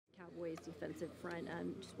boys' defensive front.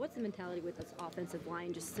 Just what's the mentality with this offensive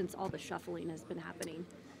line, just since all the shuffling has been happening?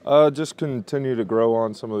 Just continue to grow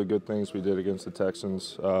on some of the good things we did against the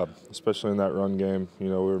Texans, especially in that run game. You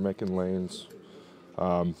know, we were making lanes,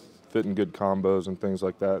 fitting good combos and things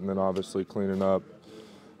like that, and then obviously cleaning up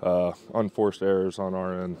unforced errors on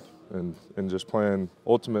our end and just playing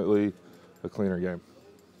ultimately a cleaner game.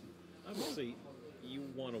 Obviously, you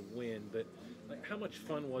want to win, but like, how much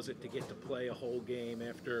fun was it to get to play a whole game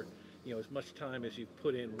after, you know, as much time as you've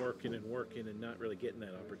put in working and not really getting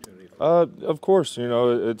that opportunity? Of course, you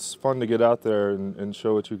know, it's fun to get out there and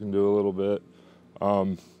show what you can do a little bit.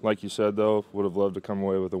 Like you said, though, would have loved to come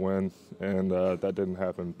away with a win, and that didn't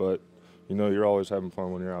happen. But, you know, you're always having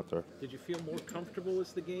fun when you're out there. Did you feel more comfortable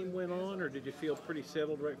as the game went on, or did you feel pretty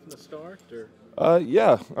settled right from the start? Or?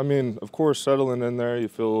 Yeah, I mean, of course, settling in there, you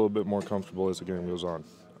feel a little bit more comfortable as the game goes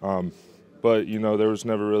on. But, you know, there was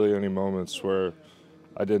never really any moments where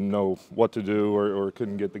I didn't know what to do or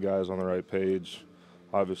couldn't get the guys on the right page.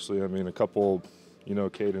 Obviously, I mean, a couple, you know,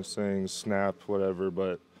 cadence things, snap, whatever.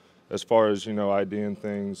 But as far as, you know, IDing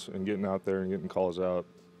things and getting out there and getting calls out,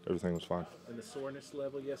 everything was fine. And the soreness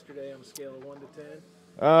level yesterday on a scale of 1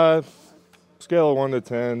 to 10? Scale of 1 to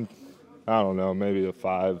 10, I don't know, maybe a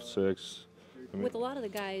 5, 6. I mean, With a lot of the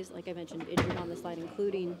guys, like I mentioned, injured on this line,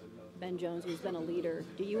 including Ben Jones, who's been a leader,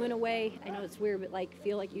 do you, in a way, I know it's weird, but like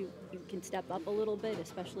feel like you can step up a little bit,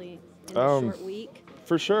 especially in a short week?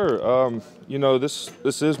 For sure. You know, this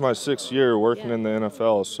is my 6th year working in the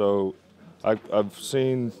NFL, so I've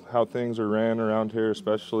seen how things are ran around here,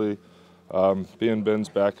 especially being Ben's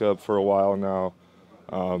backup for a while now.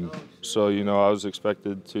 So, you know, I was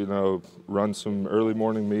expected to, you know, run some early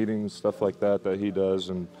morning meetings, stuff like that he does,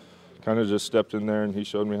 and kind of just stepped in there and he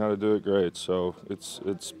showed me how to do it great. So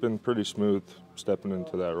it's been pretty smooth stepping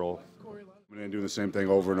into that role. And doing the same thing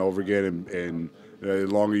over and over again, and the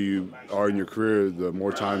longer you are in your career, the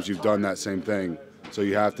more times you've done that same thing. So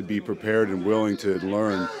you have to be prepared and willing to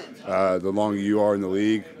learn. The longer you are in the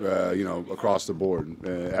league, you know, across the board.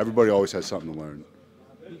 Everybody always has something to learn.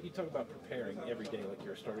 You talk about preparing every day like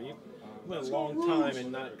you're a starter. You went a long time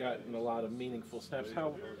and not gotten a lot of meaningful snaps.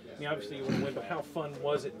 I mean, obviously you want to win, but how fun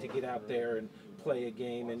was it to get out there and play a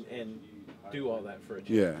game and do all that for a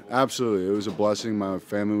team? Yeah, absolutely. It was a blessing. My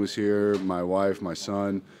family was here, my wife, my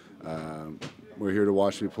son. We're here to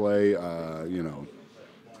watch me play. You know,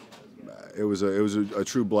 it was a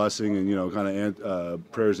true blessing, and, you know, kind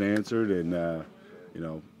of prayers answered, and you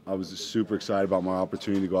know, I was just super excited about my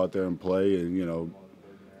opportunity to go out there and play, and, you know,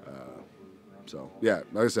 so yeah,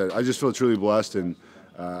 like I said, I just feel truly blessed, and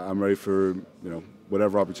I'm ready for, you know,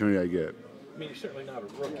 whatever opportunity I get. I mean, you're certainly not a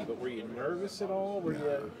rookie, but were you nervous at all? Were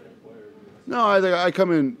you? No, I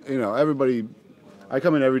come in, you know, I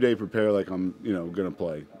come in every day prepared like I'm, you know, going to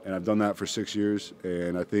play. And I've done that for 6 years.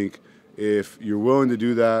 And I think if you're willing to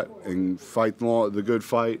do that and fight the good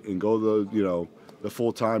fight and go the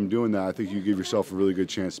full time doing that, I think you give yourself a really good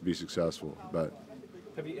chance to be successful. But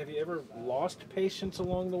Have you ever lost patience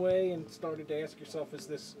along the way and started to ask yourself, is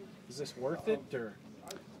this worth it, or?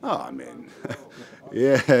 Oh, I mean,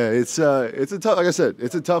 yeah, it's a tough, like I said,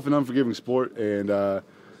 it's a tough and unforgiving sport, and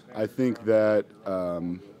I think that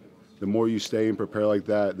the more you stay and prepare like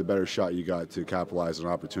that, the better shot you got to capitalize on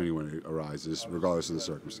an opportunity when it arises, regardless of the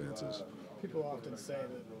circumstances. People often say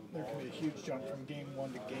that there can be a huge jump from game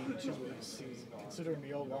 1 to game 2 of the season, considering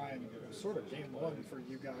the O-line was sort of game 1 for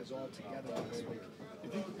you guys all together last week. Do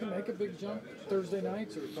you think you can make a big jump Thursday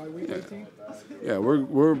nights or by week 18? Yeah,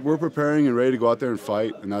 we're preparing and ready to go out there and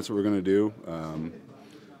fight, and that's what we're going to do.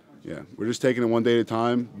 Yeah, we're just taking it one day at a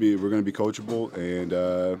time. We're going to be coachable and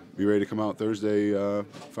be ready to come out Thursday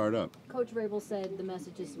fired up. Coach Vrabel said the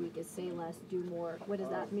message this week is say less, do more. What does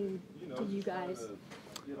that mean to you guys?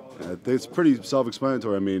 It's pretty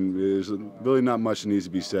self-explanatory. I mean, there's really not much that needs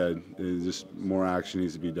to be said. It's just more action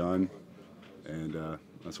needs to be done, and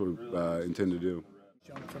that's what we intend to do.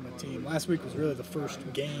 Jump from a team. Last week was really the first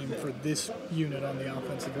game for this unit on the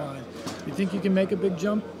offensive line. Do you think you can make a big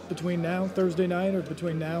jump between now, Thursday night, or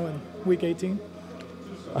between now and week 18?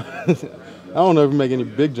 I don't know if we make any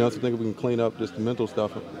big jumps. I think we can clean up just the mental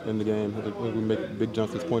stuff in the game. I think we make big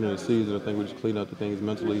jumps at this point in the season. I think we just clean up the things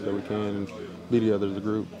mentally that we can and be together as a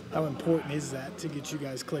group. How important is that to get you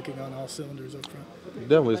guys clicking on all cylinders up front?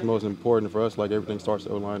 Definitely it's most important for us. Like, everything starts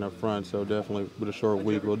to O-line up front, so definitely with a short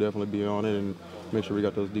week, we'll definitely be on it and make sure we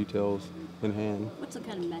got those details in hand. What's the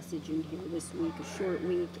kind of message in here this week, a short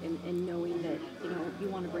week, and knowing that, you know, you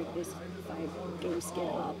want to break this 5-game skid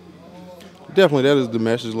up? Definitely, that is the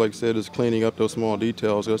message. Like I said, is cleaning up those small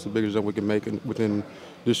details. That's the biggest jump we can make within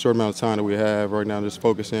this short amount of time that we have right now. Just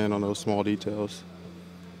focus in on those small details.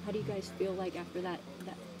 How do you guys feel like after that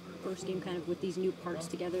first game kind of with these new parts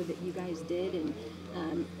together that you guys did, and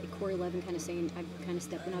Corey Levin kind of saying, I'm kind of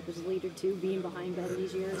stepping up as a leader too, being behind Ben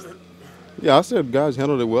these years? Yeah, I said guys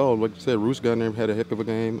handled it well. Like you said, Roos got in there and had a heck of a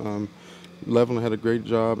game. Levin had a great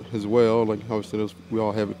job as well. Like obviously we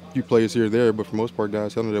all have a few plays here and there, but for the most part,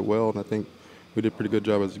 guys handled it well, and I think we did a pretty good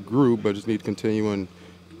job as a group, but just need to continue and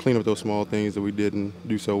clean up those small things that we didn't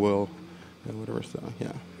do so well and whatever. So,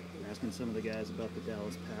 yeah. Asking some of the guys about the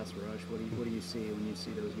Dallas pass rush. What do you see when you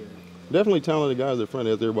see those guys? Definitely talented guys at front,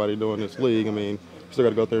 as everybody doing in this league. I mean, we still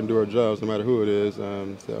got to go out there and do our jobs no matter who it is.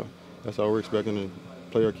 So that's all we're expecting, to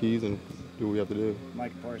play our keys and do what we have to do.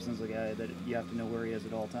 Mike Parsons, the guy that you have to know where he is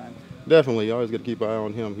at all times. Definitely. You always got to keep an eye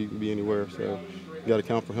on him. He can be anywhere, so you got to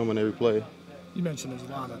count for him on every play. You mentioned there's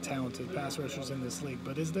a lot of talented pass rushers in this league,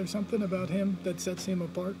 but is there something about him that sets him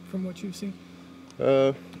apart from what you've seen?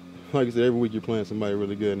 Like I said, every week you're playing somebody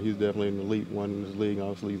really good, and he's definitely an elite one in this league.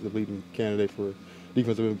 Obviously, he's the leading candidate for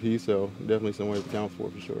defensive MVP, so definitely someone to count for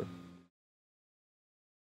sure.